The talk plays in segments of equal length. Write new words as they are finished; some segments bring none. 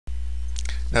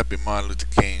Happy Martin Luther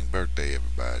King birthday,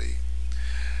 everybody.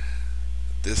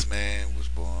 This man was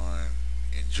born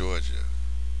in Georgia,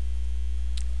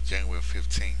 January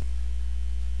 15th,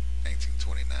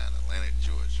 1929, Atlanta,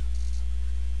 Georgia.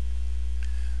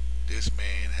 This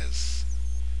man has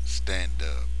stand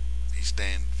up. He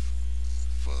stand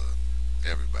for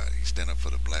everybody. He stand up for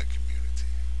the black community.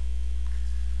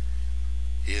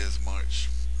 He has marched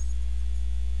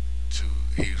to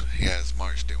he has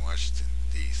marched in Washington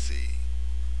D.C.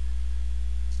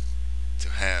 to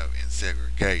have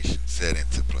segregation set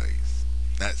into place.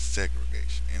 Not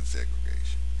segregation, in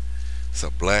segregation. So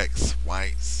blacks,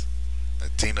 whites,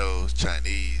 Latinos,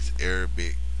 Chinese,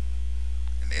 Arabic,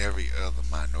 and every other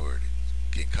minority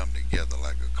can come together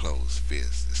like a closed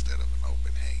fist instead of an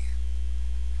open hand.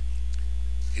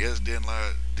 He has did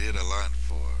a lot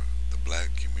for the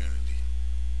black community.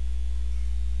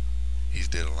 He's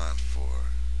did a lot for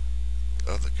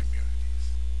other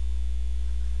communities.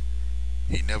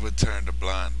 He never turned a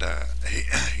blind eye.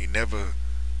 He never,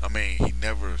 he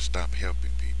never stopped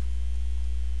helping people.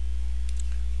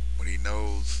 When he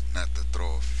knows not to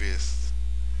throw a fist,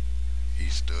 he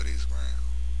stood his ground.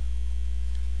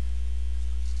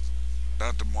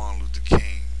 Dr. Martin Luther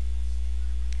King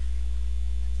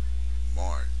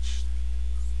marched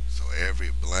so every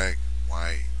black,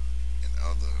 white, and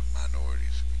other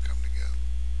minorities can come together.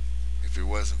 If it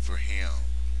wasn't for him,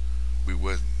 we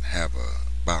wouldn't have a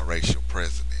biracial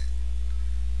president.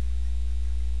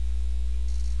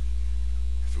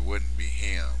 If it wouldn't be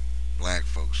him, black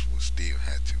folks would still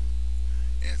have to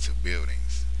enter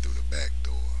buildings through the back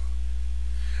door.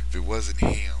 If it wasn't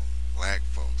him, black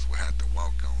folks would have to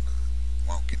walk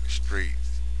in the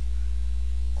streets,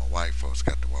 while white folks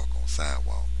got to walk on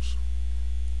sidewalks.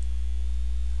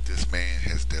 This man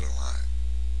has did a lot.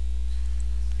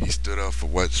 He stood up for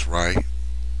what's right.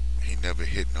 He never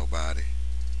hit nobody.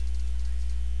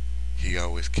 He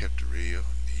always kept it real.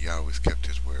 He always kept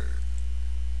his word.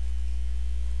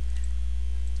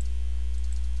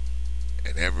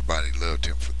 And everybody loved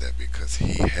him for that because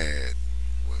he had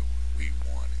what we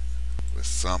wanted was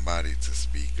somebody to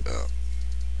speak up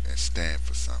and stand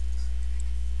for something.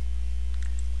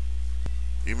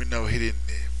 Even though he didn't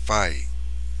fight,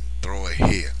 throw a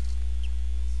hit,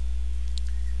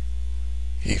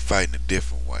 he fighting a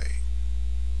different way.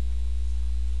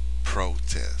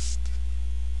 Protest.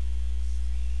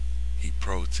 He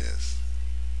protests.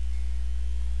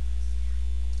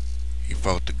 He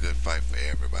fought the good fight for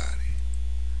everybody.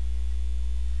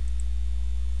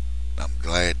 I'm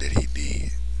glad that he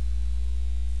did.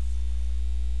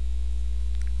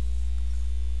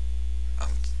 I'm,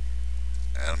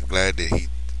 I'm glad that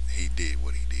he did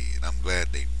what he did. I'm glad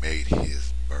they made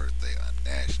his birthday a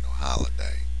national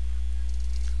holiday.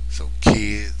 So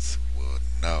kids will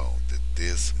know that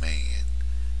this man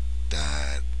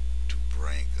died to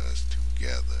bring us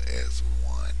together as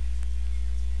one.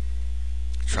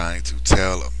 Trying to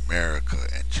tell America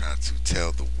and trying to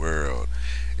tell the world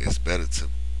it's better to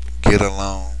get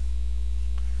along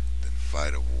than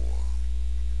fight a war.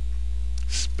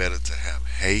 It's better to have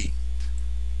hate.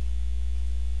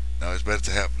 No, it's better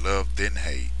to have love than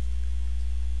hate.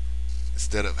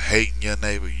 Instead of hating your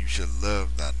neighbor, you should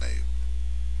love thy neighbor.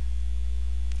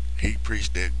 He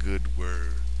preached that good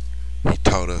word. He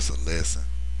taught us a lesson,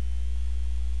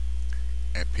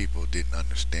 and people didn't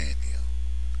understand him.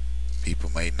 People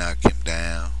may knock him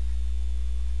down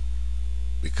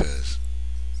because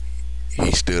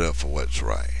he stood up for what's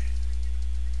right.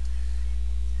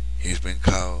 He's been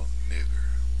called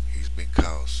nigger. He's been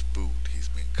called spook. He's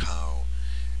been called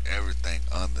everything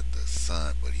under the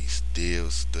sun, but he still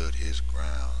stood his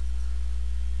ground,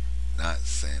 not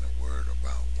saying a word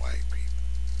about white people.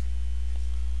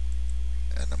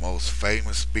 And the most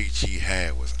famous speech he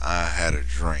had was I had a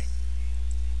dream.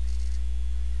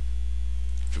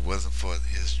 If it wasn't for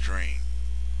his dream,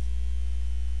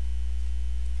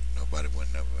 nobody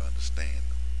would never understand him.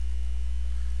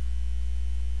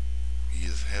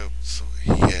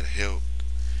 He had helped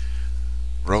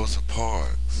Rosa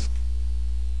Parks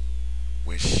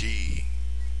when she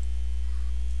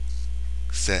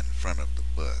sat in front of the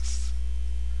bus.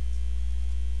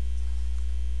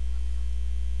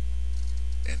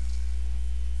 And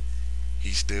he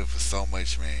stood for so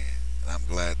much, man. And I'm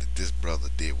glad that this brother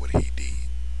did what he did.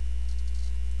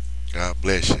 God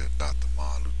bless you, Dr.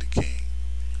 Martin Luther King.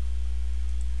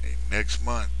 And next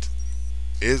month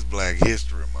is Black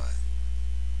History Month.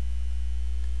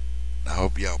 And I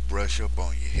hope y'all brush up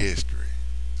on your history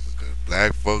because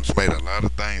black folks made a lot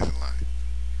of things in life.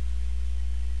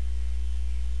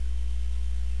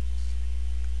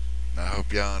 And I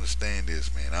hope y'all understand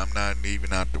this, man. I'm not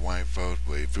leaving out the white folks,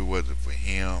 but if it wasn't for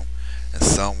him And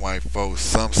some white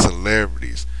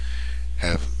celebrities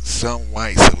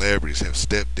have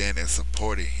stepped in and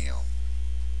supported him.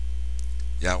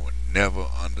 Y'all would never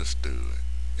understood.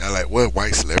 Y'all like, what,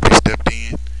 white celebrity stepped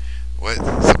in? What,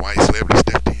 some white celebrity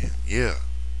stepped in? Yeah,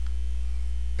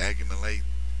 back in the late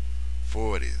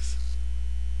 40s.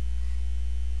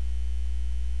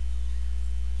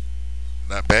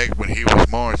 Now, back when he was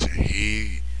marching,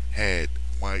 he had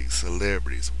white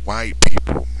celebrities, white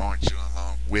people marching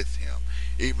along with him,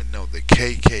 even though the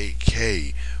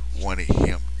KKK wanted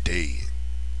him dead.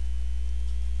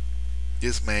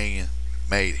 This man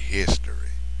made history.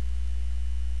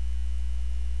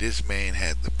 This man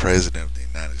had the President of the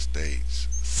United States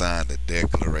sign the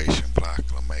Declaration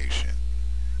Proclamation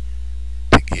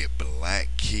to get black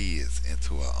kids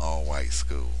into an all white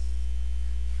school.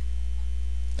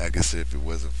 Like I said, if it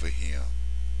wasn't for him,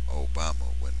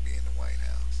 Obama wouldn't be in the White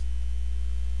House.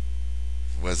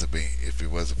 If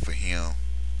it wasn't for him,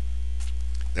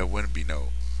 there wouldn't be no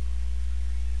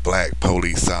black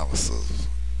police officers,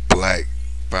 black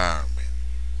firemen,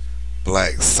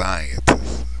 black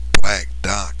scientists, black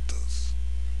doctors.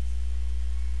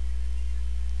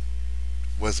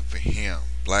 If it wasn't for him,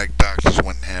 black doctors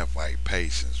wouldn't have white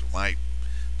patients. White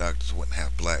doctors wouldn't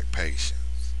have black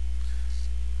patients.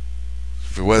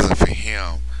 If it wasn't for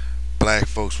him, black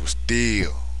folks would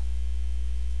still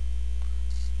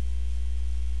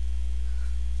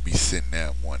be sitting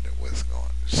there wondering what's going on.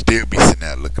 Still be sitting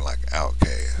there looking like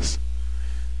outcasts.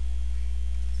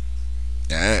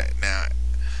 Now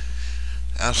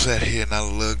I sat here and I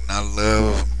look and I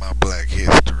love my black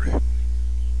history.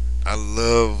 I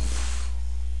love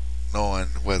knowing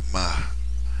what my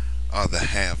other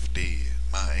half did.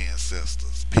 My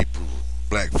ancestors, people,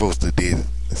 black folks that did in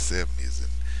the 70s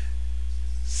and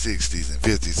 60s and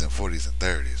 50s and 40s and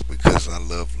 30s because I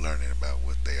love learning about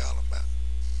what they all about.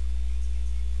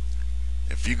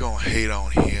 If you're gonna hate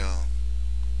on him,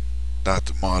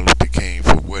 Dr. Martin Luther King,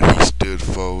 for what he stood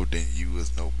for, then you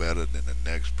is no better than the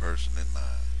next person in line.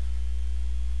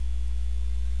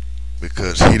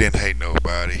 Because he didn't hate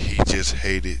nobody, he just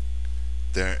hated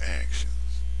their actions.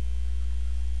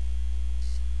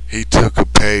 He took a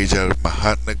page out of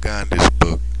Mahatma Gandhi's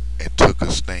book and took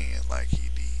a stand like he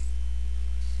did.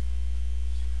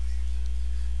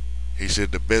 He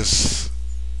said the best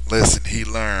lesson he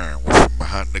learned was from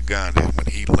Mahatma Gandhi when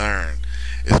he learned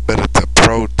it's better to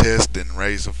protest than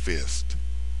raise a fist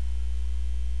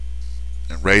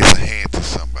and raise a hand to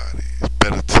somebody. It's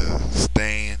better to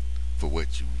stand for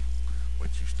what you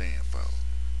stand for.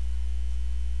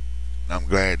 And I'm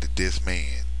glad that this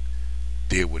man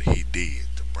did what he did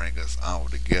to bring us all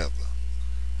together.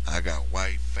 I got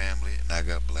white family and I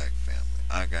got black family.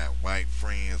 I got white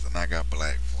friends and I got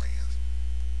black friends.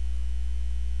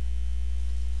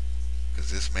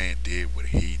 Because this man did what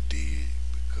he did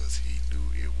because he knew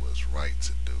it was right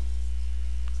to do.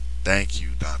 Thank you,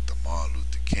 Dr. Martin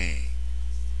Luther King,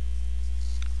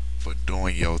 for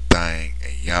doing your thing,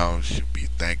 and y'all should be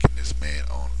thanking this man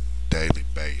on a daily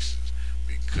basis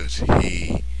because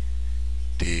he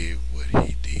did what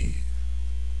he did.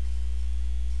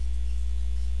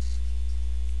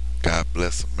 God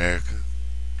bless America.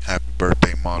 Happy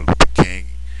birthday, Martin Luther King.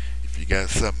 If you got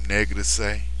something negative to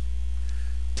say,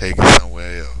 take it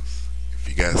somewhere else. If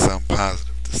you got something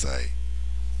positive to say,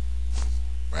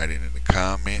 write it in the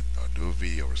comment or do a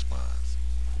video response.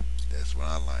 That's what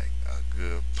I like. A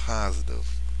good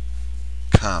positive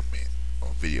comment or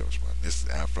video response. This is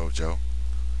Afro Joe.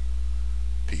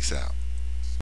 Peace out.